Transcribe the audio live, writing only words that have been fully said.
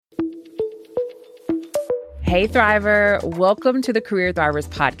Hey Thriver, welcome to the Career Thrivers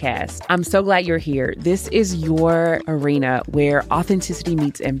podcast. I'm so glad you're here. This is your arena where authenticity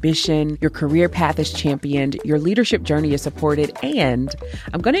meets ambition, your career path is championed, your leadership journey is supported, and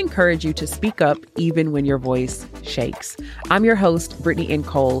I'm going to encourage you to speak up even when your voice shakes. I'm your host, Brittany N.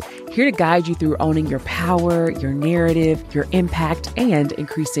 Cole, here to guide you through owning your power, your narrative, your impact, and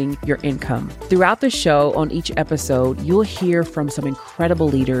increasing your income. Throughout the show, on each episode, you'll hear from some incredible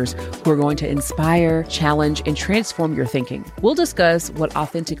leaders who are going to inspire, challenge, and transform your thinking. We'll discuss what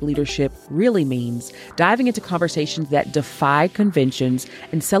authentic leadership really means, diving into conversations that defy conventions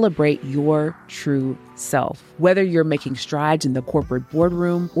and celebrate your true self. Whether you're making strides in the corporate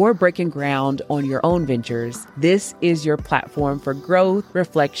boardroom or breaking ground on your own ventures, this is your platform for growth,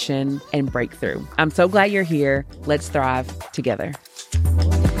 reflection, and breakthrough. I'm so glad you're here. Let's thrive together.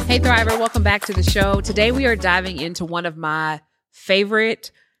 Hey Thriver, welcome back to the show. Today we are diving into one of my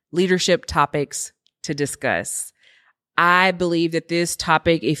favorite leadership topics to discuss. I believe that this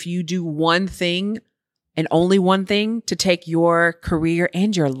topic, if you do one thing and only one thing to take your career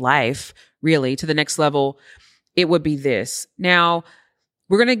and your life really to the next level, it would be this. Now,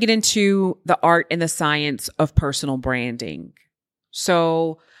 we're going to get into the art and the science of personal branding.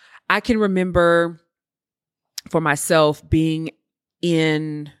 So I can remember for myself being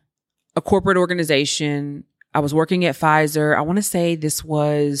in a corporate organization. I was working at Pfizer. I want to say this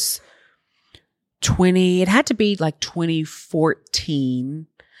was it had to be like 2015,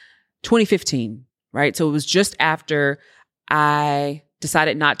 right? So it was just after I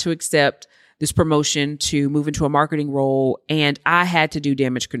decided not to accept this promotion to move into a marketing role, and I had to do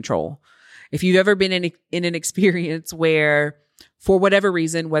damage control. If you've ever been in an experience where, for whatever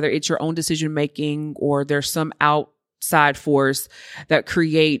reason, whether it's your own decision making or there's some outside force that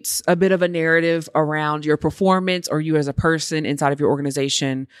creates a bit of a narrative around your performance or you as a person inside of your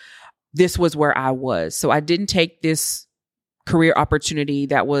organization, this was where I was. So I didn't take this career opportunity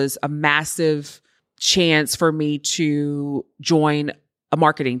that was a massive chance for me to join a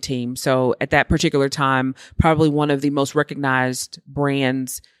marketing team. So at that particular time, probably one of the most recognized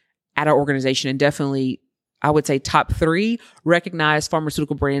brands at our organization, and definitely, I would say, top 3 recognized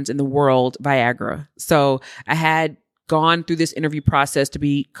pharmaceutical brands in the world, Viagra. So I had gone through this interview process to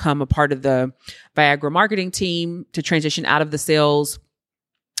become a part of the Viagra marketing team, to transition out of the sales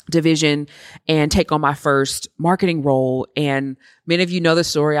division and take on my first marketing role. And many of you know the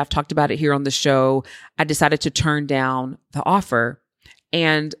story. I've talked about it here on the show. I decided to turn down the offer.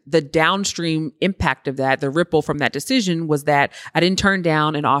 And the downstream impact of that, the ripple from that decision, was that I didn't turn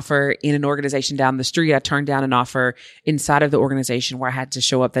down an offer in an organization down the street. I turned down an offer inside of the organization where I had to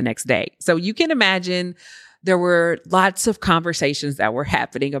show up the next day. So you can imagine there were lots of conversations that were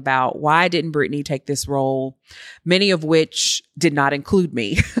happening about why didn't Brittany take this role, many of which did not include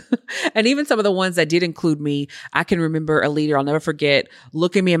me. And even some of the ones that did include me, I can remember a leader, I'll never forget,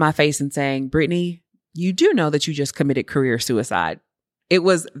 looking me in my face and saying, "Brittany, you do know that you just committed career suicide." It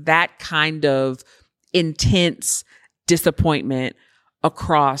was that kind of intense disappointment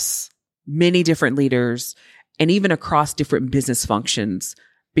across many different leaders and even across different business functions,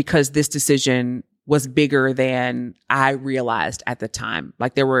 because this decision was bigger than I realized at the time.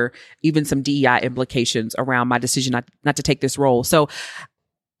 Like, there were even some DEI implications around my decision not to take this role. So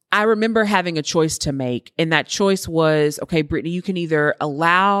I remember having a choice to make. And that choice was, okay, Brittany, you can either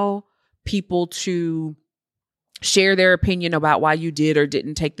allow people to share their opinion about why you did or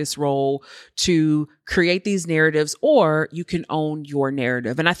didn't take this role, to create these narratives, or you can own your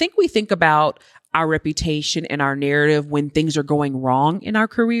narrative. And I think we think about our reputation and our narrative when things are going wrong in our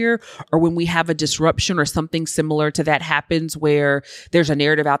career, or when we have a disruption or something similar to that happens where there's a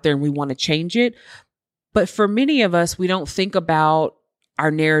narrative out there and we want to change it. But for many of us, we don't think about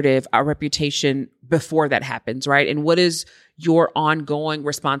our narrative, our reputation before that happens, right? And what is your ongoing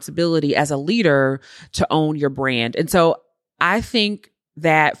responsibility as a leader to own your brand? And so I think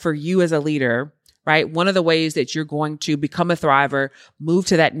that for you as a leader, right, one of the ways that you're going to become a thriver, move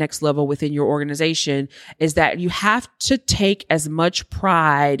to that next level within your organization, is that you have to take as much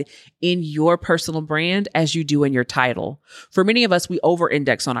pride in your personal brand as you do in your title. For many of us, we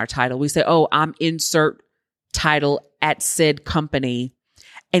over-index on our title. We say, "Oh, I'm insert title at said company."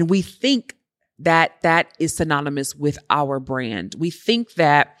 And we think that that is synonymous with our brand. We think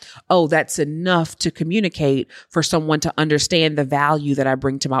that, oh, that's enough to communicate for someone to understand the value that I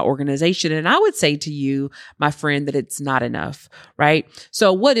bring to my organization. And I would say to you, my friend, that it's not enough, right?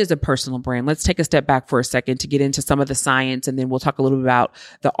 So what is a personal brand? Let's take a step back for a second to get into some of the science, and then we'll talk a little bit about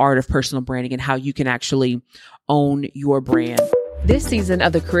the art of personal branding and how you can actually own your brand. This season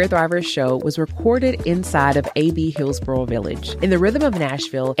of the Career Thrivers Show was recorded inside of AB Hillsboro Village. In the rhythm of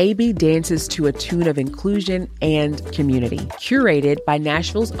Nashville, AB dances to a tune of inclusion and community. Curated by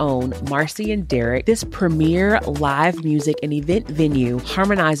Nashville's own Marcy and Derek, this premier live music and event venue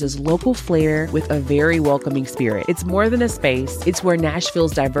harmonizes local flair with a very welcoming spirit. It's more than a space. It's where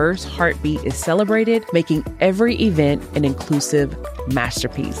Nashville's diverse heartbeat is celebrated, making every event an inclusive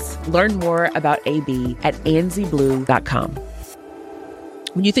masterpiece. Learn more about AB at anzieblue.com.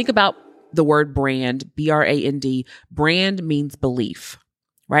 When you think about the word brand, B-R-A-N-D, brand means belief,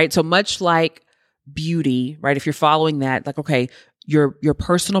 right? So much like beauty, right? If you're following that, like, okay, your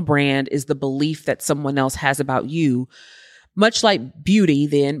personal brand is the belief that someone else has about you. Much like beauty,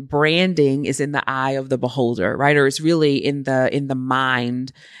 then branding is in the eye of the beholder, right? Or it's really in the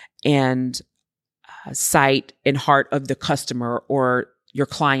mind and sight and heart of the customer or your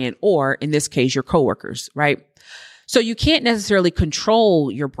client, or in this case, your coworkers, right? So you can't necessarily control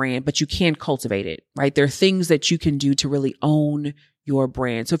your brand, but you can cultivate it, right? There are things that you can do to really own your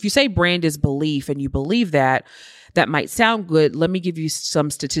brand. So if you say brand is belief and you believe that, that might sound good. Let me give you some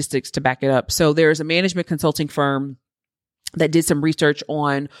statistics to back it up. So there's a management consulting firm that did some research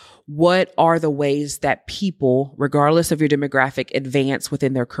on what are the ways that people, regardless of your demographic, advance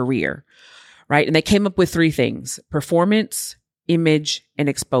within their career, right? And they came up with three things: performance, image, and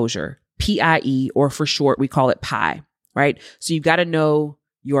exposure. PIE, or for short, we call it PIE, right? So you've got to know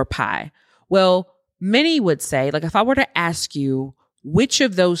your PIE. Well, many would say, like, if I were to ask you which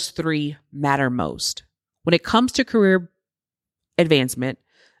of those three matter most when it comes to career advancement,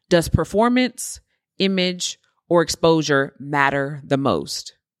 does performance, image, or exposure matter the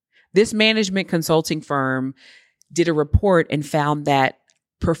most? This management consulting firm did a report and found that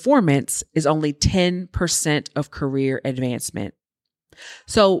performance is only 10% of career advancement.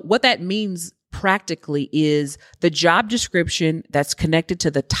 So what that means practically is the job description that's connected to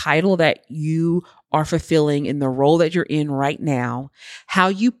the title that you are fulfilling in the role that you're in right now, how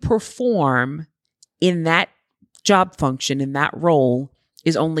you perform in that job function, in that role,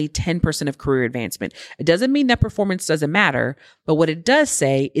 is only 10% of career advancement. It doesn't mean that performance doesn't matter, but what it does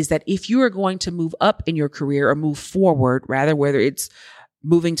say is that if you are going to move up in your career or move forward, rather, whether it's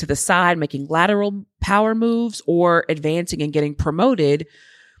moving to the side, making lateral power moves, or advancing and getting promoted,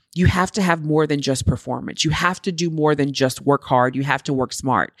 you have to have more than just performance. You have to do more than just work hard. You have to work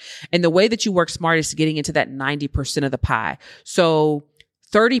smart. And the way that you work smart is getting into that 90% of the pie. So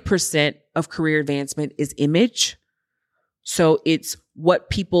 30% of career advancement is image. So it's what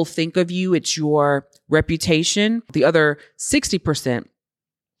people think of you. It's your reputation. The other 60%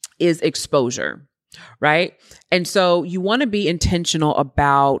 is exposure. Right? And so you want to be intentional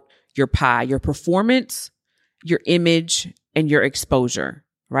about your pie, your performance, your image, and your exposure.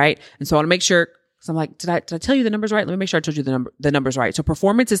 Right? And so I want to make sure, because I'm like, did I tell you the numbers right? Let me make sure I told you the numbers right. So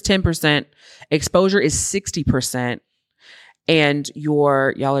performance is 10%, exposure is 60%, and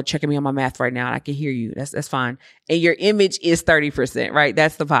y'all are checking me on my math right now. I can hear you. That's fine. And your image is 30%, right?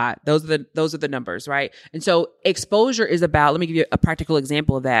 That's the pie. Those are the numbers, right? And so exposure is about, let me give you a practical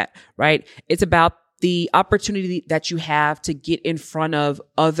example of that, right? It's about the opportunity that you have to get in front of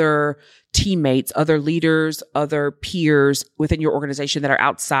other teammates, other leaders, other peers within your organization that are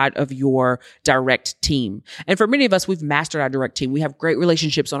outside of your direct team. And for many of us, we've mastered our direct team. We have great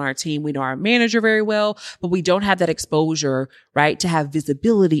relationships on our team. We know our manager very well, but we don't have that exposure, right? To have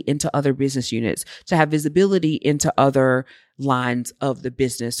visibility into other business units, to have visibility into other lines of the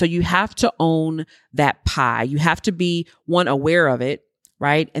business. So you have to own that pie. You have to be, one, aware of it,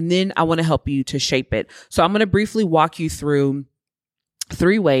 right? And then I want to help you to shape it. So I'm going to briefly walk you through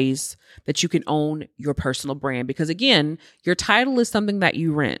 3 ways that you can own your personal brand. Because again, your title is something that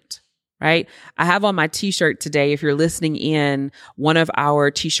you rent, right? I have on my t-shirt today, if you're listening in, one of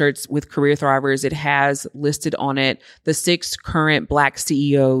our t-shirts with Career Thrivers, it has listed on it the 6 current Black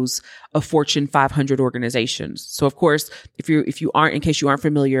CEOs of Fortune 500 organizations. So of course, if you aren't, in case you aren't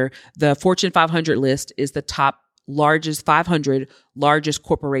familiar, the Fortune 500 list is the top 500 largest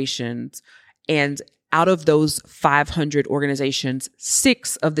corporations. And out of those 500 organizations,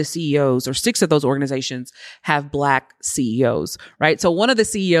 6 of those organizations have Black CEOs, right? So one of the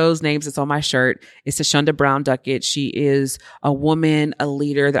CEOs' names that's on my shirt is Tashonda Brown Duckett. She is a woman, a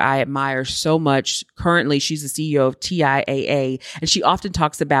leader that I admire so much. Currently, she's the CEO of TIAA, and she often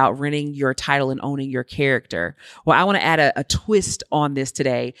talks about renting your title and owning your character. Well, I want to add a twist on this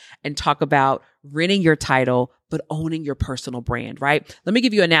today and talk about renting your title, but owning your personal brand, right? Let me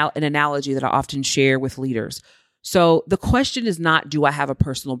give you an analogy that I often share with leaders. So the question is not, do I have a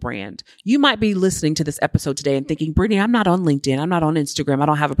personal brand? You might be listening to this episode today and thinking, Brittany, I'm not on LinkedIn. I'm not on Instagram. I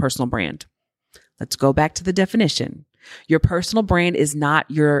don't have a personal brand. Let's go back to the definition. Your personal brand is not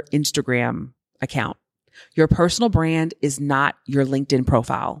your Instagram account. Your personal brand is not your LinkedIn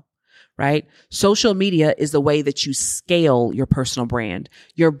profile, right? Social media is the way that you scale your personal brand.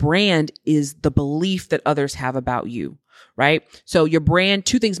 Your brand is the belief that others have about you, right? So your brand,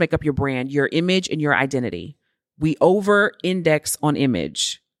 two things make up your brand, your image and your identity. We over index on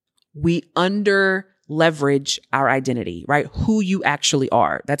image. We under leverage our identity, right? Who you actually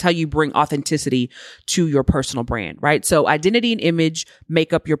are. That's how you bring authenticity to your personal brand, right? So identity and image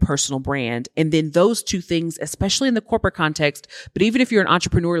make up your personal brand. And then those two things, especially in the corporate context, but even if you're an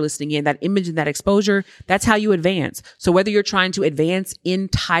entrepreneur listening in, that image and that exposure, that's how you advance. So whether you're trying to advance in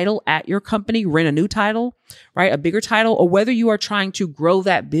title at your company, rent a new title, right? A bigger title, or whether you are trying to grow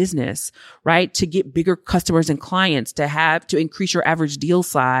that business, right? To get bigger customers and clients, to increase your average deal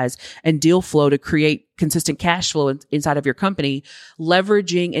size and deal flow to create consistent cash flow inside of your company,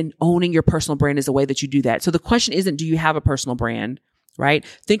 leveraging and owning your personal brand is a way that you do that. So the question isn't, do you have a personal brand, right?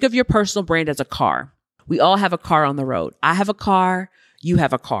 Think of your personal brand as a car. We all have a car on the road. I have a car. You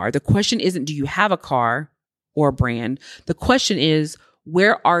have a car. The question isn't, do you have a car or a brand? The question is,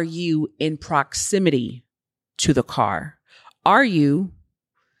 where are you in proximity to the car? Are you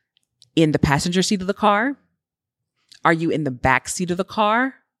in the passenger seat of the car? Are you in the back seat of the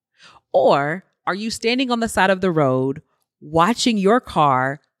car? Or are you standing on the side of the road watching your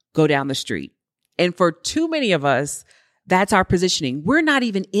car go down the street? And for too many of us, that's our positioning. We're not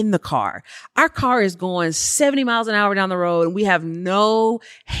even in the car. Our car is going 70 miles an hour down the road and we have no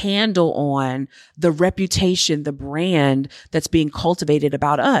handle on the reputation, the brand that's being cultivated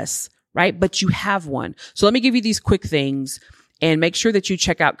about us, right? But you have one. So let me give you these quick things and make sure that you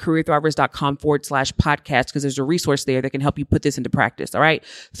check out careerthrivers.com/podcast because there's a resource there that can help you put this into practice. All right.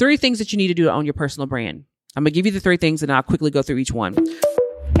 3 things that you need to do to own your personal brand. I'm going to give you the 3 things and I'll quickly go through each one.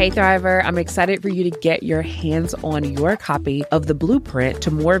 Hey Thriver, I'm excited for you to get your hands on your copy of the Blueprint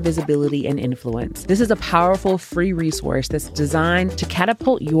to More Visibility and Influence. This is a powerful free resource that's designed to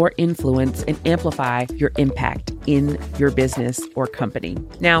catapult your influence and amplify your impact in your business or company.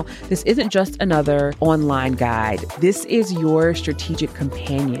 Now, this isn't just another online guide. This is your strategic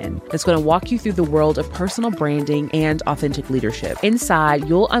companion that's going to walk you through the world of personal branding and authentic leadership. Inside,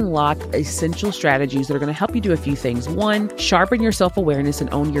 you'll unlock essential strategies that are going to help you do a few things. 1, sharpen your self-awareness and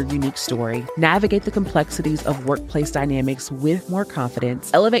own your unique story, navigate the complexities of workplace dynamics with more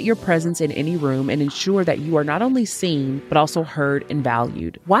confidence, elevate your presence in any room, and ensure that you are not only seen, but also heard and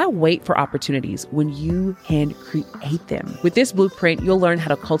valued. Why wait for opportunities when you can create them? With this blueprint, you'll learn how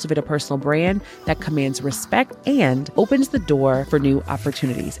to cultivate a personal brand that commands respect and opens the door for new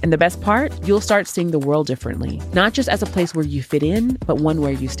opportunities. And the best part, you'll start seeing the world differently, not just as a place where you fit in, but one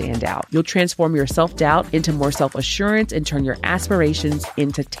where you stand out. You'll transform your self-doubt into more self-assurance and turn your aspirations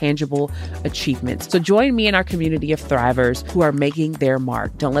into tangible achievements. So join me in our community of thrivers who are making their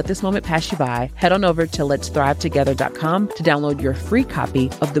mark. Don't let this moment pass you by. Head on over to letsthrivetogether.com to download your free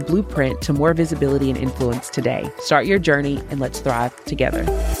copy of the Blueprint to More Visibility and Influence today. Start your journey and let's thrive together.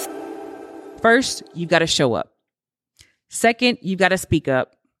 First, you've got to show up. Second, you've got to speak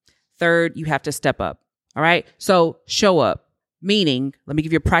up. Third, you have to step up. All right. So show up, meaning, let me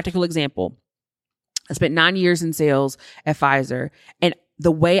give you a practical example. I spent 9 years in sales at Pfizer, and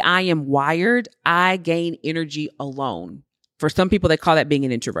the way I am wired, I gain energy alone. For some people, they call that being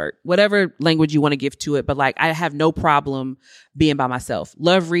an introvert, whatever language you want to give to it. But like, I have no problem being by myself.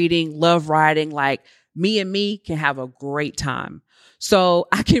 Love reading, love writing. Like me and me can have a great time. So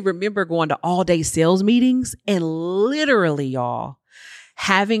I can remember going to all day sales meetings and literally, y'all,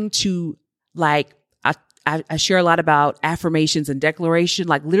 having to I share a lot about affirmations and declaration,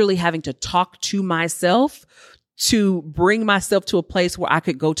 like literally having to talk to myself to bring myself to a place where I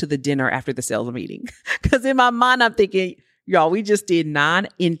could go to the dinner after the sales meeting. Because in my mind, I'm thinking, y'all, we just did 9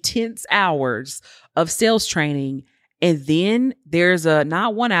 intense hours of sales training. And then there's a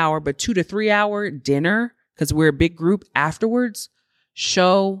not 1 hour, but 2 to 3 hour dinner because we're a big group afterwards.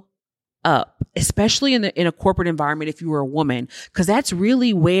 Show up, especially in a corporate environment if you were a woman, because that's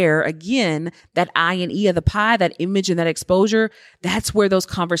really where, again, that I and E of the pie, that image and that exposure, that's where those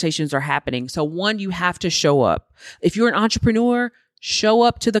conversations are happening. So 1, you have to show up. If you're an entrepreneur, show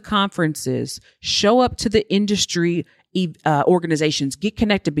up to the conferences, show up to the industry organizations, get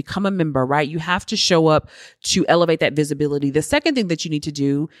connected, become a member, right? You have to show up to elevate that visibility. The second thing that you need to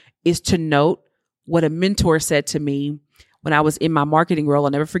do is to note what a mentor said to me when I was in my marketing role.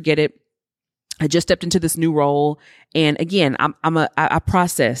 I'll never forget it. I just stepped into this new role. And again, I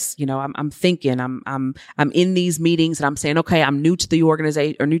process, I'm thinking, I'm in these meetings and I'm saying, okay, I'm new to the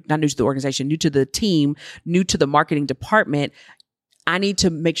organization, or not new to the organization, new to the team, new to the marketing department. I need to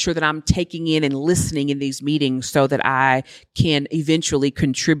make sure that I'm taking in and listening in these meetings so that I can eventually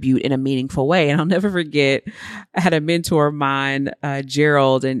contribute in a meaningful way. And I'll never forget, I had a mentor of mine,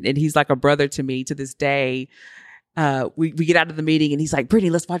 Gerald, and he's like a brother to me to this day. We get out of the meeting and he's like,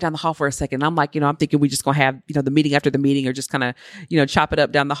 Brittany, let's walk down the hall for a second. And I'm like, I'm thinking we just gonna have, the meeting after the meeting, or just kind of, chop it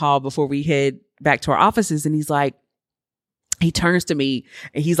up down the hall before we head back to our offices. And he's like, he turns to me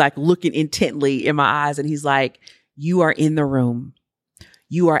and he's like looking intently in my eyes. And he's like, you are in the room.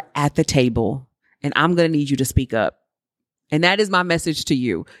 You are at the table, and I'm going to need you to speak up. And that is my message to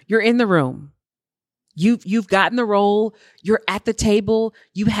you. You're in the room. You've gotten the role. You're at the table.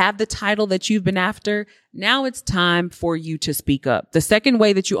 You have the title that you've been after. Now it's time for you to speak up. The second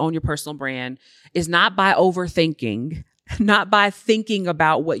way that you own your personal brand is not by overthinking, not by thinking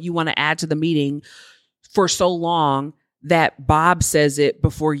about what you want to add to the meeting for so long that Bob says it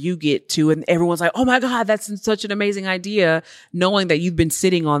before you get to, and everyone's like, oh my God, that's such an amazing idea, knowing that you've been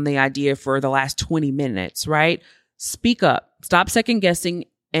sitting on the idea for the last 20 minutes, right? Speak up, stop second guessing,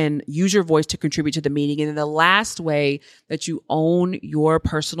 and use your voice to contribute to the meeting. And then the last way that you own your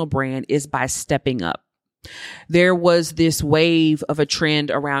personal brand is by stepping up. There was this wave of a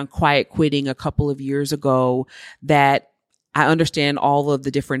trend around quiet quitting a couple of years ago that I understand all of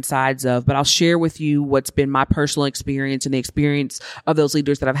the different sides of, but I'll share with you what's been my personal experience and the experience of those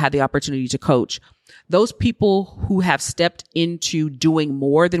leaders that I've had the opportunity to coach. Those people who have stepped into doing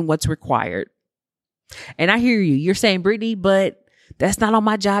more than what's required. And I hear you. You're saying, Brittany, but that's not on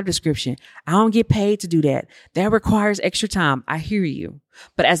my job description. I don't get paid to do that. That requires extra time. I hear you.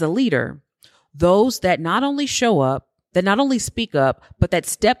 But as a leader, those that not only show up, that not only speak up, but that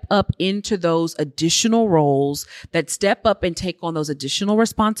step up into those additional roles, that step up and take on those additional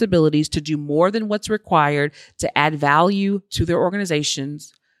responsibilities to do more than what's required to add value to their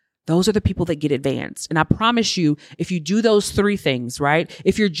organizations. Those are the people that get advanced. And I promise you, if you do those three things, right?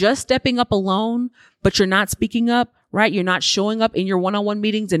 If you're just stepping up alone, but you're not speaking up, right? You're not showing up in your one-on-one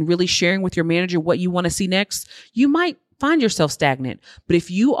meetings and really sharing with your manager what you want to see next, you might find yourself stagnant. But if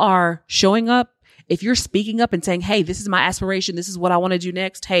you are showing up, if you're speaking up and saying, hey, this is my aspiration, this is what I want to do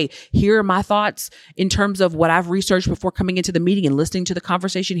next. Hey, here are my thoughts in terms of what I've researched before coming into the meeting and listening to the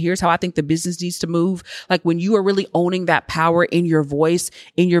conversation. Here's how I think the business needs to move. Like when you are really owning that power in your voice,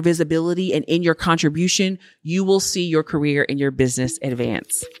 in your visibility, and in your contribution, you will see your career and your business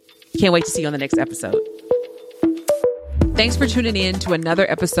advance. Can't wait to see you on the next episode. Thanks for tuning in to another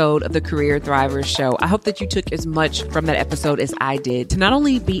episode of the Career Thrivers Show. I hope that you took as much from that episode as I did to not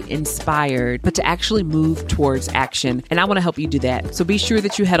only be inspired, but to actually move towards action. And I want to help you do that. So be sure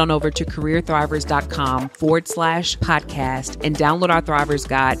that you head on over to careerthrivers.com/podcast and download our Thrivers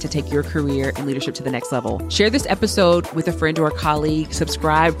Guide to take your career and leadership to the next level. Share this episode with a friend or a colleague,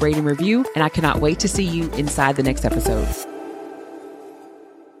 subscribe, rate, and review. And I cannot wait to see you inside the next episode.